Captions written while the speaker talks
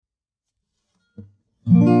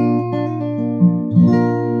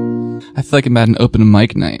I feel like I'm at an open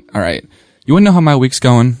mic night. All right. You want to know how my week's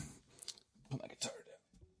going? Put my guitar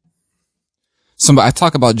down. I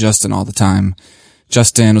talk about Justin all the time.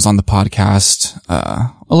 Justin was on the podcast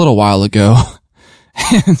a little while ago.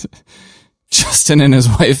 And Justin and his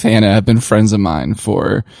wife Hannah have been friends of mine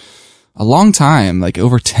for a long time, like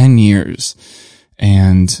over 10 years.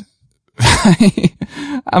 And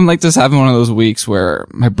I'm like just having one of those weeks where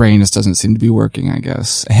my brain just doesn't seem to be working, I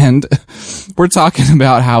guess. And we're talking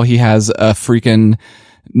about how he has a freaking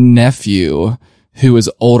nephew who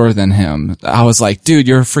is older than him. I was like, dude,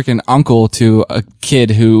 you're a freaking uncle to a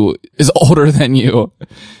kid who is older than you.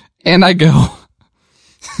 And I go,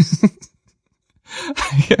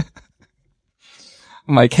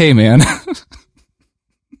 I'm like, hey man.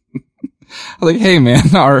 I'm like, hey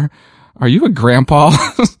man, are you a grandpa?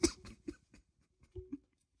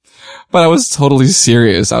 But I was totally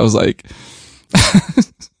serious. I was like,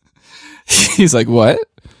 he's like, what?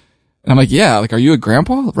 And I'm like, yeah, like, are you a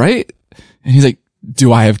grandpa? Right? And he's like,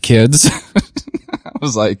 do I have kids? I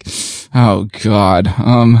was like, oh God.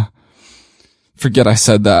 Forget I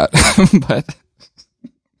said that, but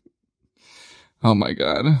oh my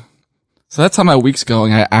God. So that's how my week's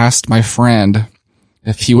going. I asked my friend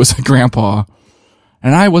if he was a grandpa,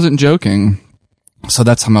 and I wasn't joking. So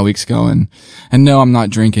that's how my week's going. And no, I'm not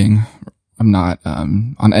drinking. I'm not,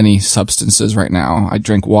 on any substances right now. I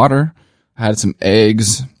drank water. I had some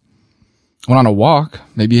eggs. Went on a walk.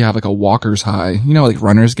 Maybe you have like a walker's high. You know, like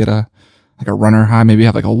runners get a runner high. Maybe you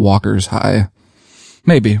have like a walker's high.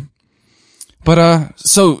 Maybe. But,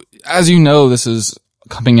 so as you know, this is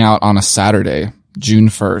coming out on a Saturday, June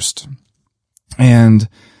 1st. And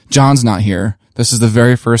John's not here. This is the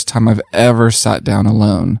very first time I've ever sat down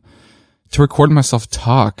alone to record myself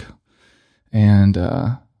talk. And,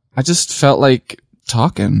 I just felt like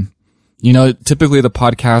talking. You know, typically the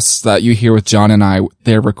podcasts that you hear with John and I,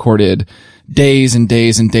 they're recorded days and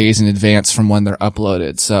days and days in advance from when they're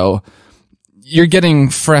uploaded. So you're getting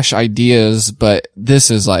fresh ideas, but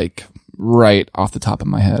this is like right off the top of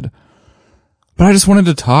my head. But I just wanted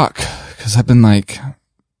to talk because I've been like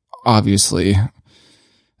obviously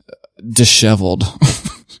disheveled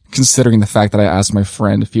considering the fact that I asked my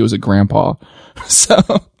friend if he was a grandpa. So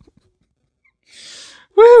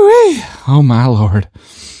woo-wee. Oh my Lord.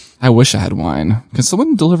 I wish I had wine. Can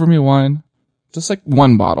someone deliver me wine? Just like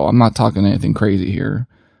one bottle. I'm not talking anything crazy here.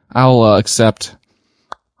 I'll accept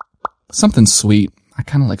something sweet. I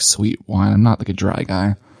kind of like sweet wine. I'm not like a dry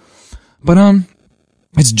guy. But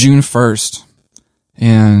it's June 1st,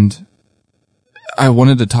 and I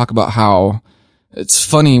wanted to talk about how it's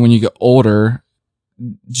funny when you get older.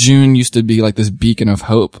 June used to be like this beacon of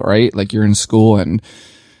hope, right? Like you're in school and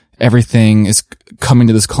everything is coming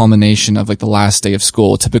to this culmination of like the last day of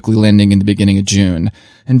school, typically landing in the beginning of June.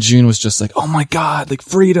 And June was just like, oh my God, like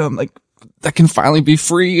freedom, like I can finally be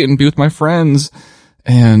free and be with my friends.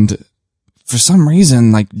 And for some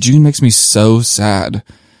reason, like June makes me so sad,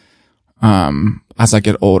 as I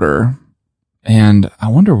get older. And I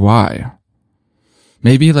wonder why.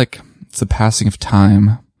 Maybe like it's the passing of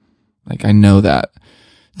time. Like I know that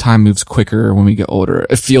time moves quicker when we get older.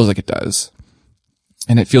 It feels like it does.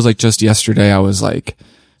 And it feels like just yesterday I was like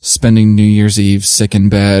spending New Year's Eve sick in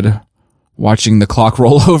bed, watching the clock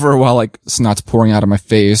roll over while like snot's pouring out of my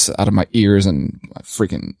face, out of my ears and my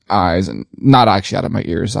freaking eyes, and not actually out of my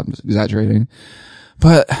ears. I'm just exaggerating.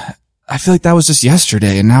 But I feel like that was just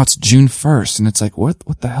yesterday, and now it's June 1st, and it's like, what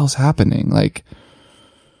the hell's happening? Like,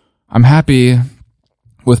 I'm happy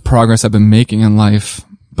with progress I've been making in life,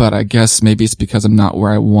 but I guess maybe it's because I'm not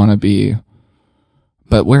where I want to be.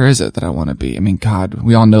 But where is it that I want to be? I mean, God,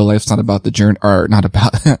 we all know life's not about the journey, or not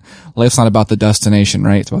about, life's not about the destination,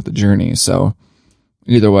 right? It's about the journey. So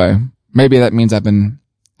either way, maybe that means I've been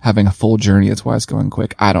having a full journey. That's why it's going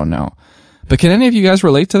quick. I don't know. But can any of you guys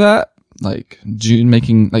relate to that? Like June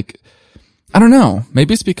making, like, I don't know.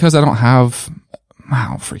 Maybe it's because I don't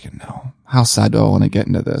freaking know. How sad do I want to get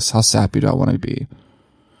into this? How sappy do I want to be?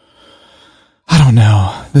 I don't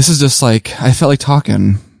know. This is just like, I felt like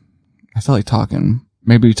talking.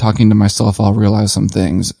 Maybe talking to myself, I'll realize some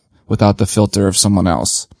things without the filter of someone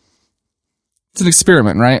else. It's an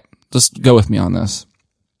experiment, right? Just go with me on this.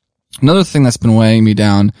 Another thing that's been weighing me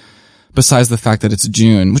down, besides the fact that it's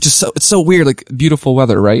June, which is it's so weird, like beautiful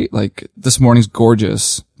weather, right? Like this morning's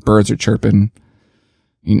gorgeous. Birds are chirping,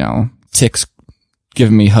 you know, ticks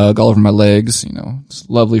giving me a hug all over my legs, you know, just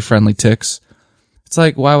lovely, friendly ticks. It's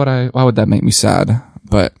like, why would that make me sad?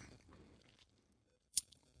 But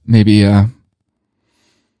maybe,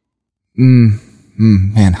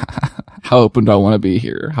 man, how open do I want to be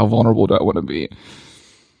here? How vulnerable do I want to be?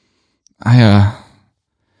 Oh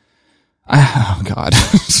God.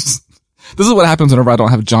 This is what happens whenever I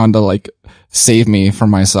don't have John to like save me from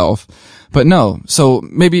myself. But no, so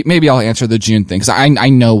maybe I'll answer the June thing, because I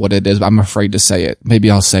know what it is, but I'm afraid to say it. Maybe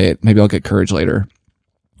I'll say it. Maybe I'll get courage later.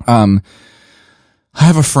 I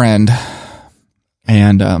have a friend,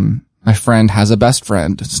 and my friend has a best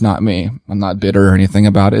friend. It's not me. I'm not bitter or anything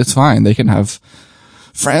about it. It's fine. They can have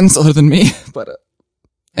friends other than me. But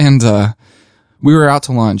we were out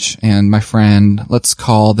to lunch, and my friend, let's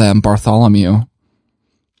call them Bartholomew.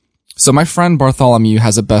 So my friend Bartholomew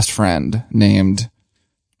has a best friend named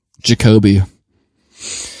Jacoby.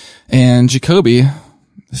 And Jacoby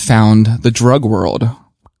found the drug world.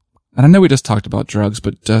 And I know we just talked about drugs,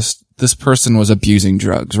 but just this person was abusing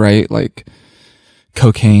drugs, right? Like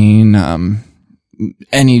cocaine,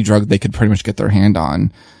 any drug they could pretty much get their hand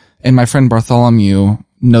on. And my friend Bartholomew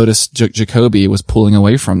noticed Jacoby was pulling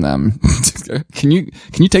away from them. Can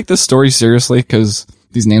you take this story seriously? Cause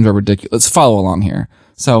these names are ridiculous. Let's follow along here.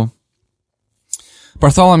 So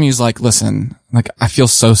Bartholomew's like, listen, like, I feel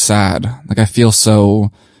so sad. Like, I feel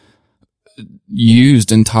so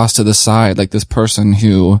used and tossed to the side. Like, this person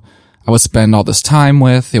who I would spend all this time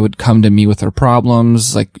with, they would come to me with their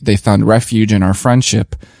problems. Like, they found refuge in our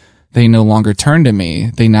friendship. They no longer turn to me.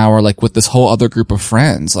 They now are like with this whole other group of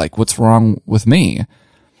friends. Like, what's wrong with me?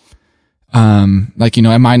 Like,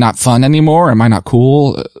 am I not fun anymore? Am I not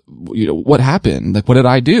cool? What happened? Like, what did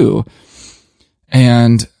I do?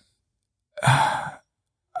 And,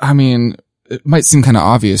 I mean, it might seem kind of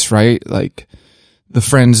obvious, right? Like, the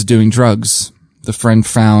friend's doing drugs. The friend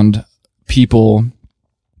found people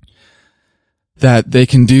that they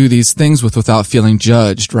can do these things with without feeling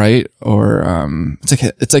judged, right? Or,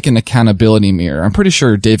 it's like an accountability mirror. I'm pretty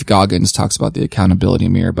sure Dave Goggins talks about the accountability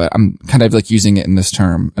mirror, but I'm kind of like using it in this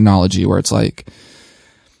term analogy where it's like,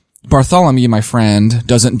 Bartholomew, my friend,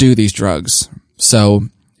 doesn't do these drugs. So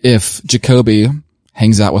if Jacoby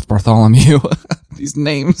hangs out with Bartholomew, these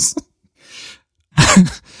names,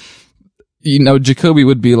 Jacoby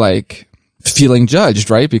would be like feeling judged,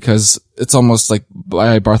 right? Because it's almost like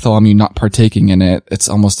by Bartholomew not partaking in it, it's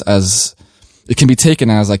almost as, it can be taken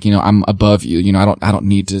as like, I'm above you. I don't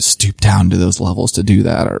need to stoop down to those levels to do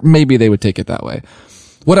that. Or maybe they would take it that way.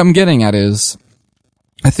 What I'm getting at is,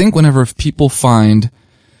 I think whenever people find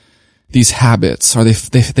these habits, or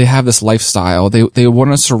they have this lifestyle, they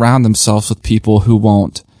want to surround themselves with people who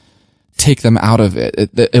won't take them out of it.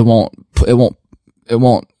 It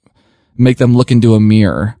won't make them look into a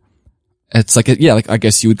mirror. It's like, like I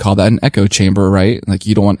guess you would call that an echo chamber, right? Like,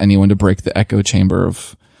 you don't want anyone to break the echo chamber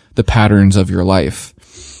of the patterns of your life.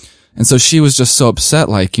 And so she was just so upset,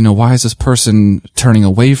 like, why is this person turning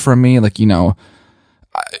away from me? Like,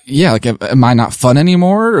 like, am I not fun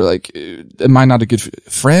anymore? Or like, am I not a good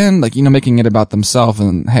friend? Like, making it about themselves.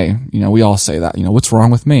 And hey, we all say that, what's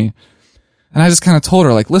wrong with me? And I just kind of told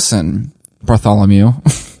her, like, listen, Bartholomew,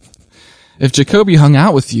 if Jacoby hung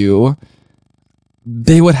out with you,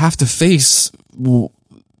 they would have to face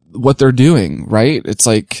what they're doing, right? It's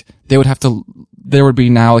like, there would be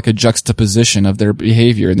now like a juxtaposition of their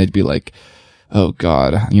behavior, and they'd be like, oh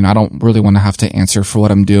God, I don't really want to have to answer for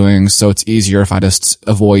what I'm doing, so it's easier if I just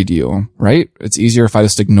avoid you, right? It's easier if I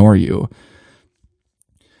just ignore you.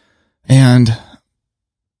 And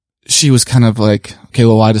she was kind of like, okay,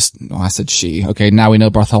 well, I said she. Okay, now we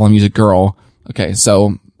know Bartholomew's a girl. Okay,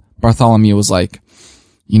 so Bartholomew was like,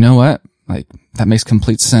 you know what? Like, that makes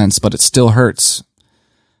complete sense, but it still hurts.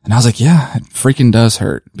 And I was like, yeah, it freaking does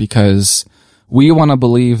hurt, because we want to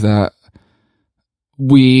believe that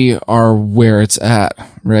we are where it's at,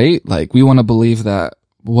 right? Like, we want to believe that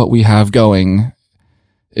what we have going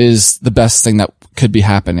is the best thing that could be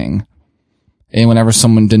happening. And whenever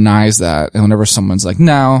someone denies that, and whenever someone's like,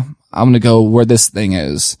 no, I'm going to go where this thing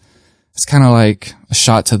is, it's kind of like a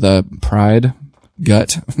shot to the pride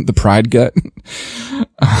gut, the pride gut,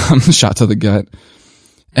 shot to the gut.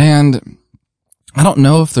 And I don't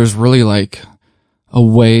know if there's really like a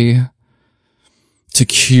way to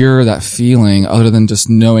cure that feeling other than just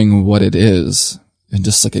knowing what it is and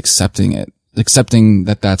just like accepting it, accepting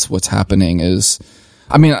that that's what's happening is,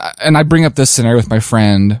 I mean, and I bring up this scenario with my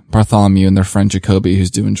friend Bartholomew and their friend Jacoby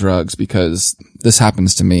who's doing drugs because this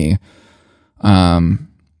happens to me.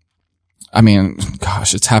 I mean,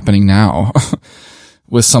 gosh, it's happening now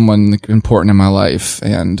with someone important in my life.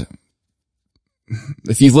 And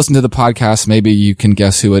if you've listened to the podcast, maybe you can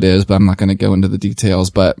guess who it is, but I'm not going to go into the details,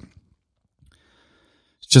 but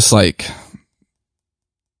just like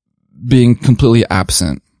being completely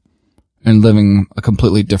absent and living a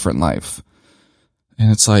completely different life. And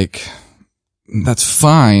it's like, that's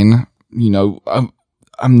fine. You know,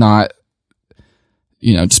 I'm not,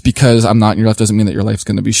 just because I'm not in your life doesn't mean that your life's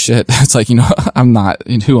going to be shit. It's like, I'm not,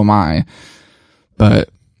 and who am I? But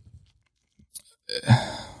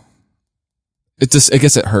I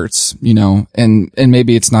guess it hurts, and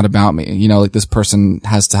maybe it's not about me, like this person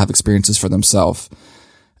has to have experiences for themselves.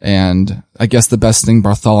 And I guess the best thing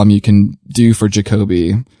Bartholomew can do for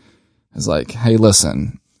Jacoby is like, hey,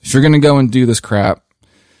 listen, if you're going to go and do this crap,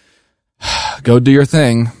 go do your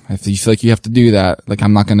thing. If you feel like you have to do that, like,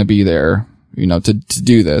 I'm not going to be there, to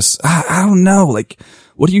do this. I don't know. Like,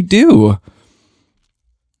 what do you do?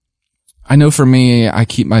 I know for me, I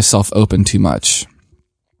keep myself open too much.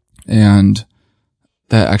 And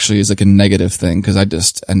that actually is like a negative thing because I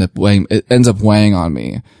just it ends up weighing on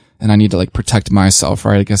me and I need to like protect myself,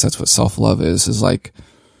 right? I guess that's what self-love is like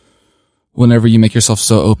whenever you make yourself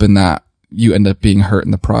so open that you end up being hurt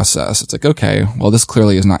in the process. It's like, okay, well, this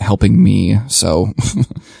clearly is not helping me. So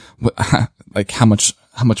like how much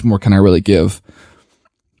more can I really give?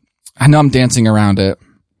 I know I'm dancing around it,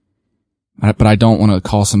 but I don't want to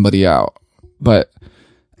call somebody out, but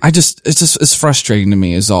it's frustrating to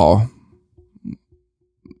me is all.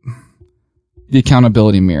 The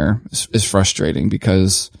accountability mirror is frustrating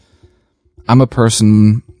because I'm a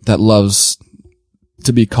person that loves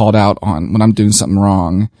to be called out on when I'm doing something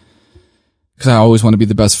wrong because I always want to be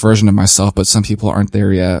the best version of myself, but some people aren't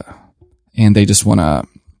there yet and they just want to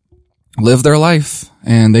live their life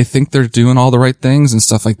and they think they're doing all the right things and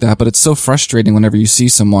stuff like that. But it's so frustrating whenever you see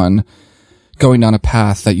someone going down a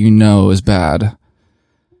path that is bad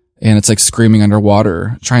and it's like screaming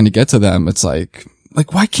underwater trying to get to them. It's like,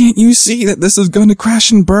 why can't you see that this is going to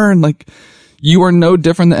crash and burn? Like, you are no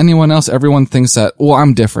different than anyone else. Everyone thinks that, well,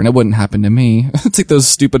 I'm different. It wouldn't happen to me. It's like those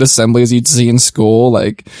stupid assemblies you'd see in school.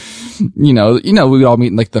 Like, we'd all meet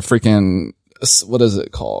in like the freaking, what is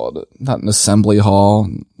it called? Not an assembly hall.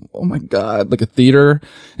 Oh my God. Like a theater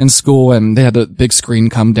in school. And they had a big screen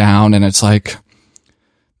come down and it's like,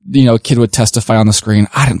 a kid would testify on the screen.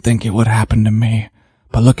 I didn't think it would happen to me,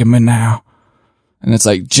 but look at me now. And it's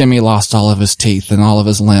like Jimmy lost all of his teeth and all of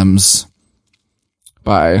his limbs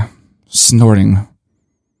by snorting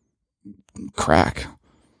crack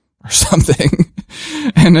or something.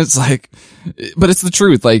 And it's like, but it's the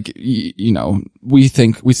truth. Like, we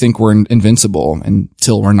think we're invincible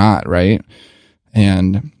until we're not, right?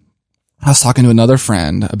 And I was talking to another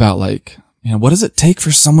friend about like, what does it take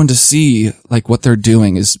for someone to see like what they're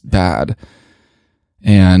doing is bad?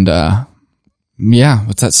 And, yeah,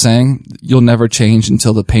 what's that saying? You'll never change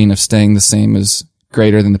until the pain of staying the same is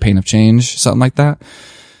greater than the pain of change, something like that.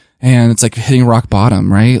 And it's like hitting rock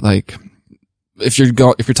bottom, right? Like if you're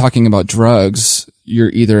talking about drugs, you're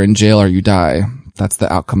either in jail or you die. That's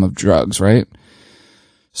the outcome of drugs, right?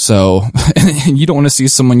 So, and you don't want to see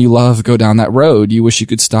someone you love go down that road. You wish you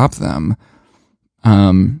could stop them.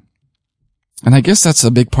 And I guess that's a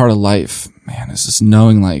big part of life, man, is just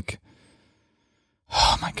knowing like,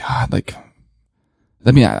 oh my God, like,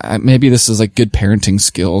 maybe this is like good parenting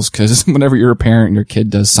skills because whenever you're a parent and your kid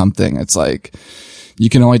does something, it's like you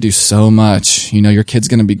can only do so much. Your kid's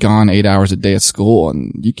going to be gone 8 hours a day at school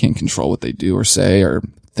and you can't control what they do or say or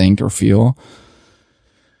think or feel.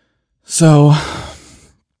 So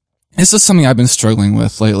it's just something I've been struggling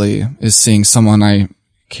with lately is seeing someone I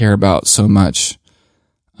care about so much.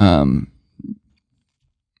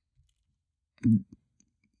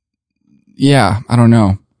 Yeah, I don't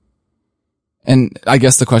know. And I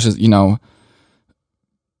guess the question is,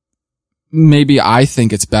 maybe I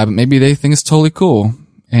think it's bad, but maybe they think it's totally cool.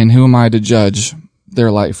 And who am I to judge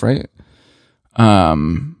their life, right?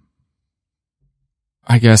 I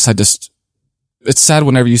guess it's sad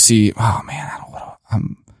whenever you see, oh man,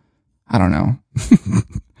 I don't know.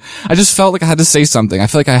 I just felt like I had to say something. I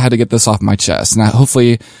feel like I had to get this off my chest. And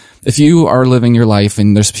hopefully, if you are living your life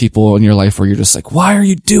and there's people in your life where you're just like, why are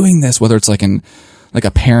you doing this? Whether it's like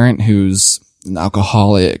a parent who's an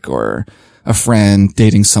alcoholic or a friend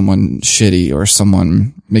dating someone shitty or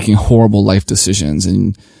someone making horrible life decisions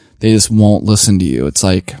and they just won't listen to you. It's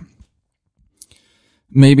like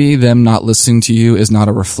maybe them not listening to you is not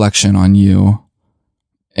a reflection on you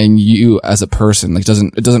and you as a person. Like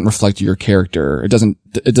it doesn't reflect your character. It doesn't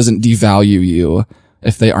devalue you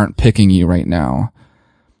if they aren't picking you right now.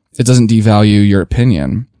 It doesn't devalue your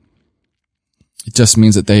opinion. It just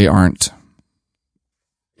means that they aren't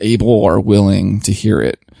able or willing to hear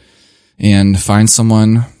it and find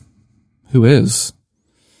someone who is.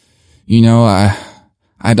 I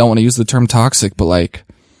don't want to use the term toxic, but like,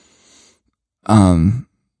 I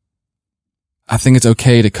think it's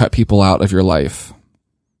okay to cut people out of your life.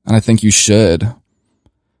 And I think you should.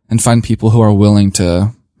 And find people who are willing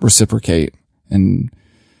to reciprocate. And,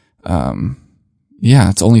 yeah,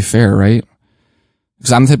 it's only fair, right?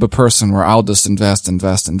 Because I'm the type of person where I'll just invest. And if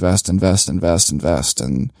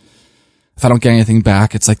I don't get anything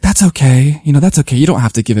back, it's like, that's okay. That's okay. You don't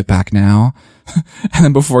have to give it back now. And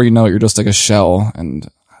then before you know it, you're just like a shell, and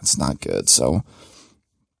that's not good. So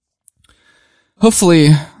hopefully,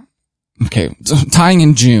 okay, tying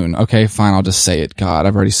in June. Okay, fine. I'll just say it. God,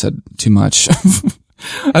 I've already said too much.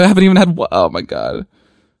 I haven't even had, oh my God.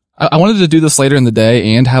 I wanted to do this later in the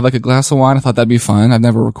day and have like a glass of wine. I thought that'd be fun. I've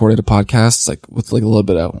never recorded a podcast like with like a little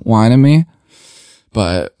bit of wine in me,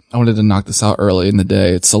 but I wanted to knock this out early in the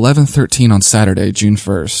day. It's 11:13 on Saturday, June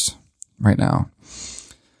 1st, right now.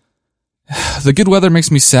 The good weather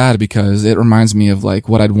makes me sad because it reminds me of like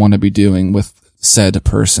what I'd want to be doing with said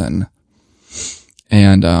person.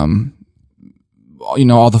 And, all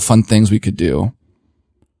the fun things we could do.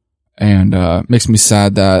 And, makes me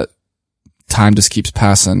sad that time just keeps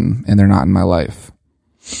passing and they're not in my life.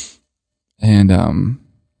 And,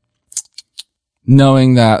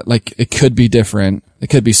 knowing that like it could be different, it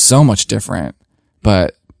could be so much different,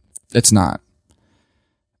 but it's not.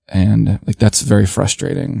 And like that's very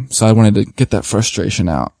frustrating. So I wanted to get that frustration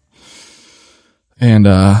out. And,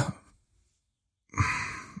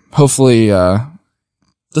 hopefully,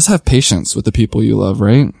 just have patience with the people you love,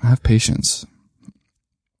 right? Have patience.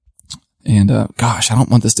 And, gosh, I don't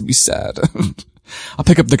want this to be sad. I'll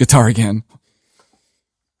pick up the guitar again.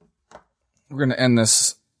 We're going to end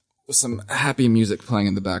this with some happy music playing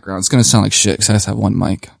in the background. It's going to sound like shit because I just have one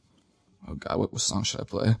mic. Oh God, what song should I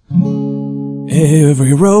play?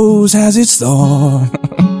 Every rose has its thorn.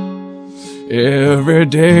 Every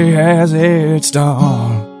day has its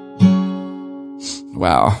dawn.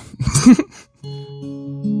 Wow.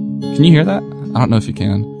 Can you hear that? I don't know if you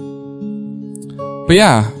can. But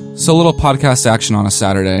yeah, so a little podcast action on a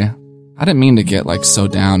Saturday. I didn't mean to get like so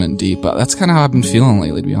down and deep, but that's kind of how I've been feeling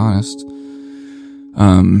lately, to be honest.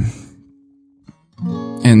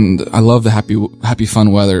 And I love the happy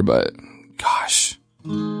fun weather, but gosh,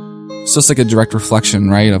 it's just like a direct reflection,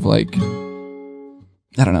 right? Of like,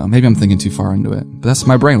 I don't know, maybe I'm thinking too far into it, but that's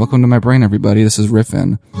my brain. Welcome to my brain, everybody. This is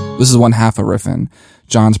Riffin'. This is one half of Riffin'.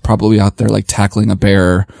 John's probably out there like tackling a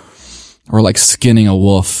bear or like skinning a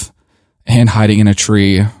wolf and hiding in a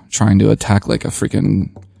tree trying to attack like a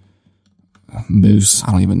freaking moose.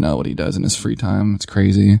 I don't even know what he does in his free time. It's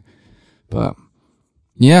crazy. But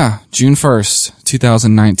yeah, June 1st,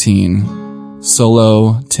 2019,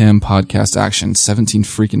 solo Tim podcast action, 17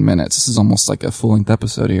 freaking minutes. This is almost like a full-length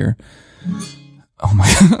episode here. Oh my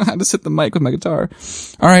God, I just hit the mic with my guitar.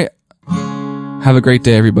 All right. Have a great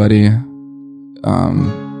day, everybody.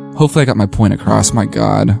 Hopefully I got my point across. My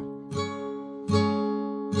God.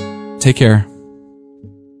 Take care.